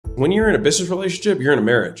when you're in a business relationship, you're in a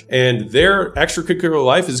marriage, and their extracurricular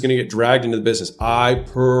life is going to get dragged into the business. I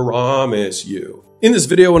promise you. In this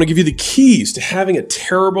video, I want to give you the keys to having a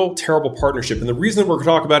terrible, terrible partnership. And the reason that we're going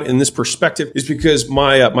to talk about it in this perspective is because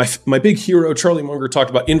my big hero, Charlie Munger,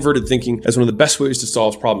 talked about inverted thinking as one of the best ways to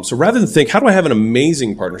solve problems. So rather than think, how do I have an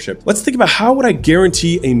amazing partnership? Let's think about how would I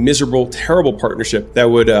guarantee a miserable, terrible partnership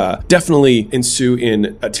that would definitely ensue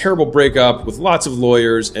in a terrible breakup with lots of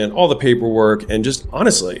lawyers and all the paperwork and just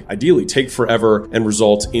honestly, ideally take forever and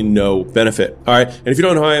result in no benefit. All right. And if you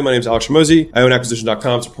don't know who I am, my name is Alex Hormozi. I own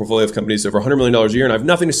acquisition.com. It's a portfolio of companies over $100 million a year, and I have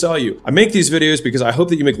nothing to sell you. I make these videos because I hope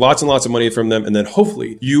that you make lots and lots of money from them, and then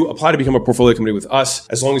hopefully you apply to become a portfolio company with us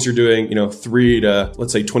as long as you're doing, $3 to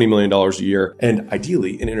let's say $20 million a year, and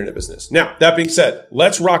ideally an internet business. Now, that being said,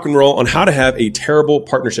 let's rock and roll on how to have a terrible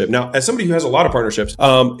partnership. Now, as somebody who has a lot of partnerships,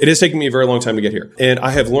 it has taken me a very long time to get here, and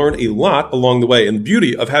I have learned a lot along the way. And the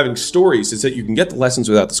beauty of having stories is that you can get the lessons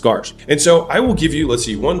without the scars. And so I will give you, let's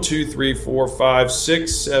see, 1, 2, 3, 4, 5,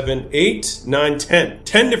 6, 7, 8, 9,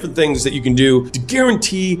 10 different things that you can do to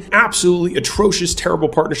guarantee absolutely atrocious, terrible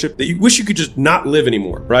partnership that you wish you could just not live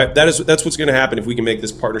anymore, right? That's what's going to happen if we can make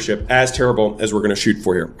this partnership as terrible as we're going to shoot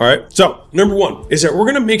for here. All right. So number one is that we're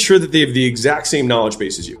going to make sure that they have the exact same knowledge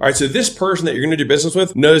base as you. All right. So this person that you're going to do business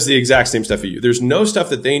with knows the exact same stuff as you. There's no stuff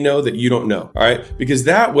that they know that you don't know. All right. Because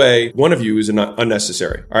that way, one of you is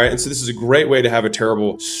unnecessary. All right. And so this is a great way to have a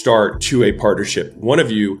terrible start to a partnership. One of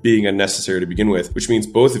you being unnecessary to begin with, which means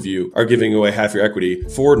both of you are giving away half your equity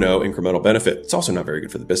for no incremental benefit. It's also not very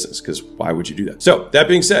good for the business because why would you do that? So that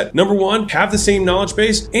being said, number one, have the same knowledge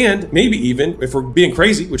base, and maybe even if we're being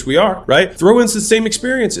crazy, which we are, right? Throw in the same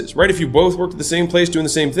experiences, right? If you both worked at the same place doing the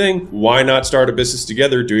same thing, why not start a business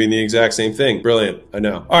together doing the exact same thing? Brilliant. I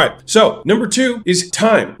know. All right. So number two is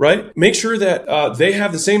time, right? Make sure that they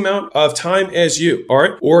have the same amount of time as you, all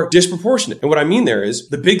right? Or disproportionate. And what I mean there is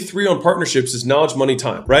the big three on partnerships is knowledge, money,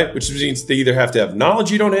 time, right? Which means they either have to have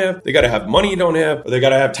knowledge you don't have, they got to have money you don't have, or they got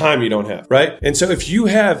to have time you don't have, right? And so if you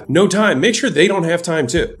have no time, make sure they don't have time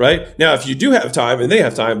too, right? Now, if you do have time and they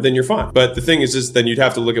have time, then you're fine. But the thing is then you'd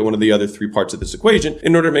have to look at one of the other three parts of this equation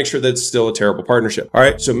in order to make sure that it's still a terrible partnership. All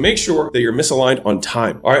right. So make sure that you're misaligned on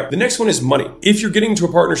time. All right. The next one is money. If you're getting into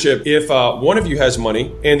a partnership, if one of you has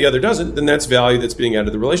money and the other doesn't, then that's value that's being added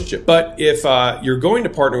to the relationship. But if you're going to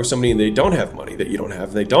partner with somebody and they don't have money that you don't have,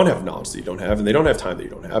 and they don't have knowledge that you don't have, and they don't have time that you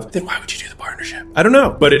don't have, then why would you do the partnership? I don't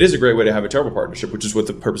know. But it is a great way to have a terrible partnership, which is what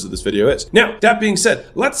the purpose of this video is. Now, that being said,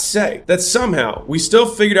 let's say that somehow we still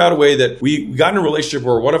figured out a way that we got in a relationship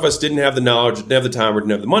where one of us didn't have the knowledge, didn't have the time, or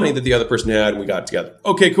didn't have the money that the other person had, and we got together.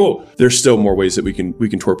 Okay, cool. There's still more ways that we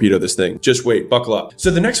can torpedo this thing. Just wait, buckle up.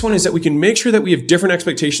 So the next one is that we can make sure that we have different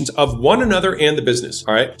expectations of one another and the business.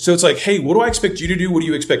 All right. So it's like, hey, what do I expect you to do? What do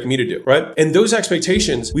you expect me to do? Right. And those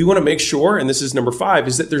expectations, we want to make sure, and this is number 5,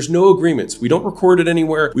 is that there's no agreements. We don't record it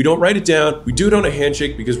anywhere. We don't write it down. We do it on a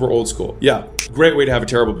handshake because we're old school. Yeah. Great way to have a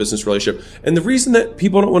terrible business relationship. And the reason that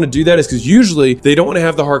people don't want to do that is because usually they don't want to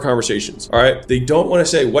have the hard conversations. All right. They don't want to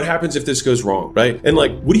say, what happens if this goes wrong? Right. And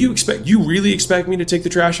like, what do you expect? You really expect me to take the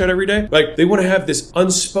trash out every day? Like, they want to have this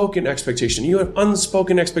unspoken expectation. You have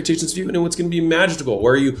unspoken expectations of you and what's going to be magical,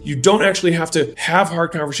 where you don't actually have to have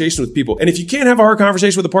hard conversations with people. And if you can't have a hard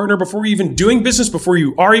conversation with a partner before you're even doing business, before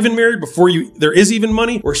you are even married, before there is even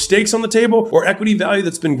money or stakes on the table or equity value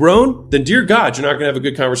that's been grown, then dear God, you're not going to have a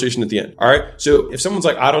good conversation at the end. All right. So if someone's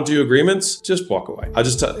like, I don't do agreements, just walk away.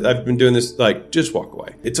 I've been doing this, like, just walk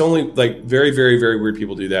away. It's only like very, very, very weird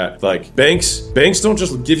people do that. Like banks don't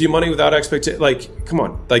just give you money without expectation. Like, come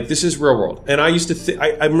on, like this is real world. And I used to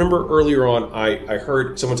I remember earlier on, I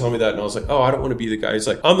heard someone tell me that and I was like, oh, I don't want to be the guy. He's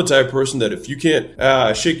like, I'm the type of person that if you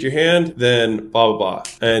can't shake your hand, then blah, blah, blah.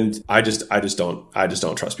 And I just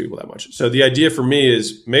don't trust people that much. So the idea for me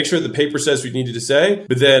is make sure the paper says what you needed to say,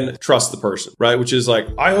 but then trust the person, right? Which is like,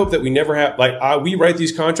 I hope that we never have, we write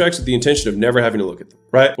these contracts with the intention of never having to look at them,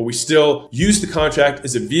 right? But we still use the contract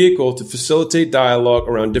as a vehicle to facilitate dialogue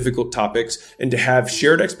around difficult topics and to have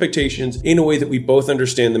shared expectations in a way that we both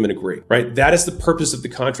understand them and agree, right? That is the purpose of the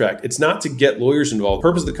contract. It's not to get lawyers involved. The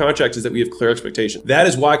purpose of the contract is that we have clear expectations. That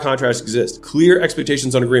is why contracts exist. Clear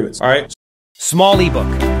expectations on agreements, all right? Small ebook,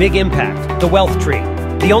 big impact, the wealth tree.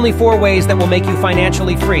 The only 4 ways that will make you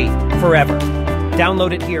financially free forever.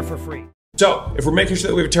 Download it here for free. So if we're making sure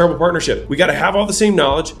that we have a terrible partnership, we got to have all the same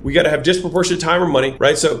knowledge. We got to have disproportionate time or money,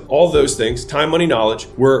 right? So all those things, time, money, knowledge,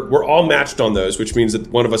 we're all matched on those, which means that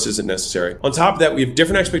one of us isn't necessary. On top of that, we have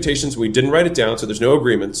different expectations. We didn't write it down, so there's no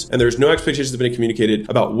agreements, and there's no expectations that have been communicated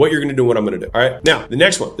about what you're going to do and what I'm going to do. All right. Now, the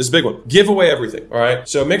next one, this is a big one. Give away everything. All right.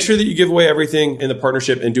 So make sure that you give away everything in the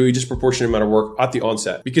partnership and do a disproportionate amount of work at the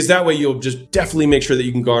onset, because that way you'll just definitely make sure that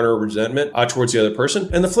you can garner resentment towards the other person.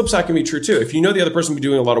 And the flip side can be true too. If you know the other person will be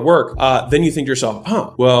doing a lot of work, then you think to yourself,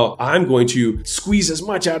 well, I'm going to squeeze as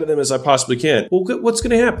much out of them as I possibly can. Well, what's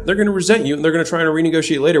going to happen? They're going to resent you and they're going to try to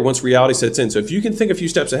renegotiate later once reality sets in. So if you can think a few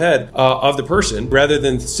steps ahead of the person, rather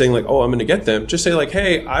than saying like, oh, I'm going to get them, just say like,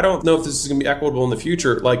 hey, I don't know if this is going to be equitable in the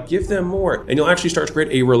future. Like, give them more. And you'll actually start to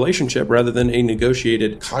create a relationship rather than a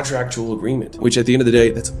negotiated contractual agreement, which at the end of the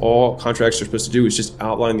day, that's all contracts are supposed to do, is just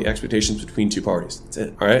outline the expectations between two parties. That's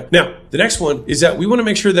it. All right. Now, the next one is that we want to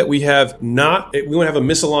make sure that we want to have a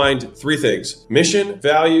misaligned three things: mission,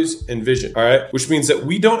 values, and vision. All right. Which means that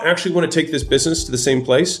we don't actually want to take this business to the same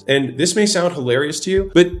place. And this may sound hilarious to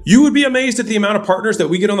you, but you would be amazed at the amount of partners that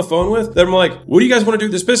we get on the phone with that I'm like, what do you guys want to do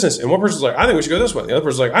with this business? And one person's like, I think we should go this way. The other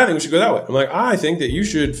person's like, I think we should go that way. I'm like, I think that you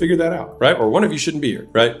should figure that out, right? Or one of you shouldn't be here,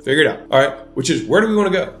 right? Figure it out. All right. Which is, where do we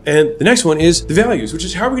want to go? And the next one is the values, which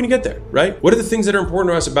is how are we going to get there, right? What are the things that are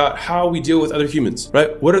important to us about how we deal with other humans,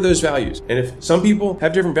 right? What are those values? And if some people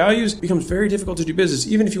have different values, it becomes very difficult to do business,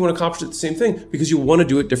 even if you want to accomplish the same thing, because you want to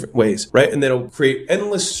do it different ways, right? And that'll create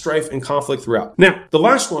endless strife and conflict throughout. Now, the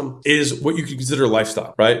last one is what you could consider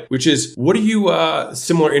lifestyle, right? Which is, what are you,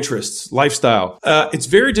 similar interests, lifestyle? It's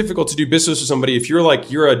very difficult to do business with somebody if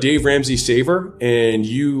you're a Dave Ramsey saver and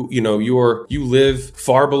you live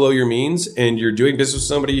far below your means, and you're doing business with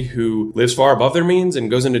somebody who lives far above their means and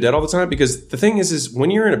goes into debt all the time. Because the thing is when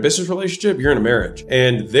you're in a business relationship, you're in a marriage,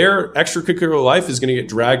 and their extracurricular life is going to get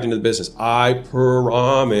dragged into the business. I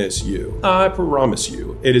promise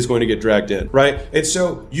you, it is going to get dragged in, right? And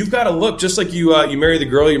so you've got to look, just like you marry the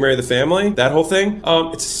girl, you marry the family, that whole thing.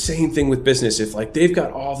 It's the same thing with business. If like they've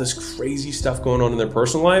got all this crazy stuff going on in their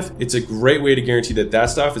personal life, it's a great way to guarantee that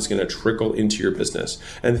stuff is going to trickle into your business.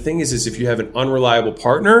 And the thing is if you have an unreliable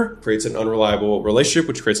partner, it creates an unreliable relationship,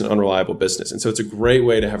 which creates an unreliable business. And so it's a great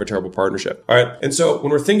way to have a terrible partnership. All right. And so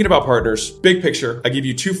when we're thinking about partners, big picture, I give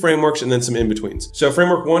you two frameworks and then some in-betweens. So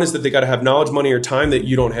framework one is that they got to have knowledge, money, or time that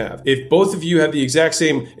you don't have. If both of you have the exact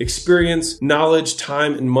same experience, knowledge,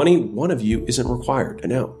 time, and money, one of you isn't required. I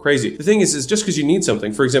know, crazy. The thing is just because you need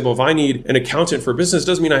something, for example, if I need an accountant for business,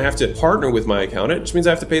 doesn't mean I have to partner with my accountant. It just means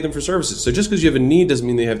I have to pay them for services. So just because you have a need doesn't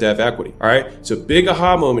mean they have to have equity. All right. So big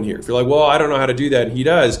aha moment here. If you're like, well, I don't know how to do that, and he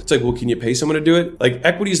does. It's like, well, can you pay someone to do it? Like,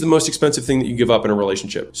 equity is the most expensive thing that you give up in a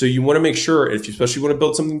relationship. So you want to make sure, if you especially want to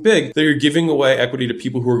build something big, that you're giving away equity to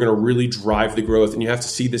people who are going to really drive the growth. And you have to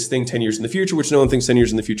see this thing 10 years in the future, which no one thinks 10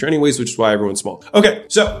 years in the future anyways, which is why everyone's small. Okay.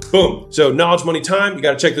 So boom. So knowledge, money, time, you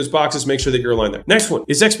got to check those boxes, make sure that you're aligned there. Next one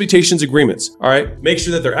is expectations agreements. All right. Make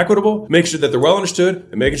sure that they're equitable, make sure that they're well understood,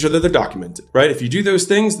 and making sure that they're documented, right? If you do those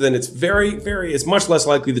things, then it's it's much less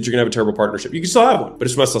likely that you're going to have a terrible partnership. You can still have one, but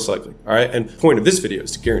it's much less likely. All right. And the point of this video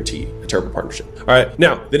is to guarantee a terrible partnership. All right.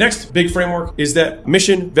 Now, the next big framework is that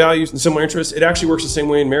mission, values, and similar interests, it actually works the same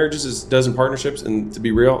way in marriages as it does in partnerships. And to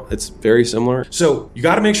be real, it's very similar. So you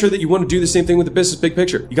got to make sure that you want to do the same thing with the business big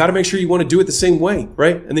picture. You got to make sure you want to do it the same way,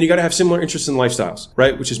 right? And then you got to have similar interests and lifestyles,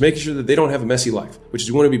 right? Which is making sure that they don't have a messy life, which is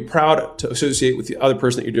you want to be proud to associate with the other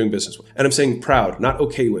person that you're doing business with. And I'm saying proud, not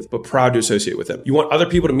okay with, but proud to associate with them. You want other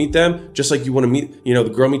people to meet them just like you want to meet, the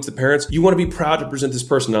girl meets the parents. You want to be proud to present this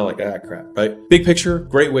person, not like, crap, right? Big picture,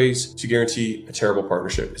 great ways to guarantee a terrible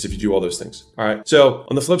partnership is if you do all those things. All right. So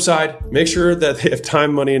on the flip side, make sure that they have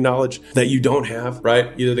time, money, and knowledge that you don't have,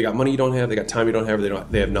 right? Either they got money you don't have, they got time you don't have, or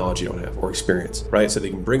they have knowledge you don't have, or experience, right? So they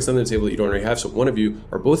can bring something to the table that you don't already have. So one of you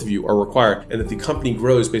or both of you are required, and that the company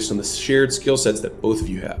grows based on the shared skill sets that both of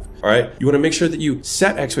you have. All right. You want to make sure that you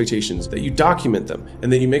set expectations, that you document them,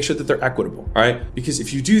 and then you make sure that they're equitable. All right. Because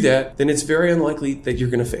if you do that, then it's very unlikely that you're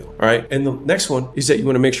going to fail. All right. And the next one is that you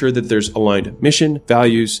want to make sure that there's aligned mission,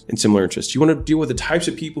 values, and similar interests. You want to deal with the types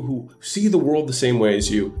of people who see the world the same way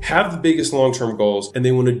as you, have the biggest long-term goals, and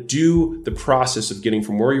they want to do the process of getting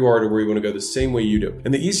from where you are to where you want to go the same way you do.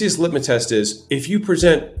 And the easiest litmus test is, if you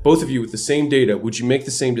present both of you with the same data, would you make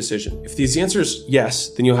the same decision? If the answer is yes,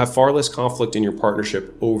 then you'll have far less conflict in your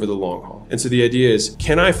partnership over the long haul. And so the idea is,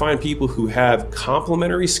 can I find people who have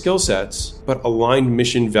complementary skill sets, but aligned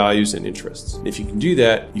mission, values, and interests? And if you can do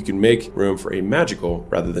that, you can make room for a magical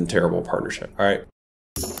rather than terrible partnership. All right.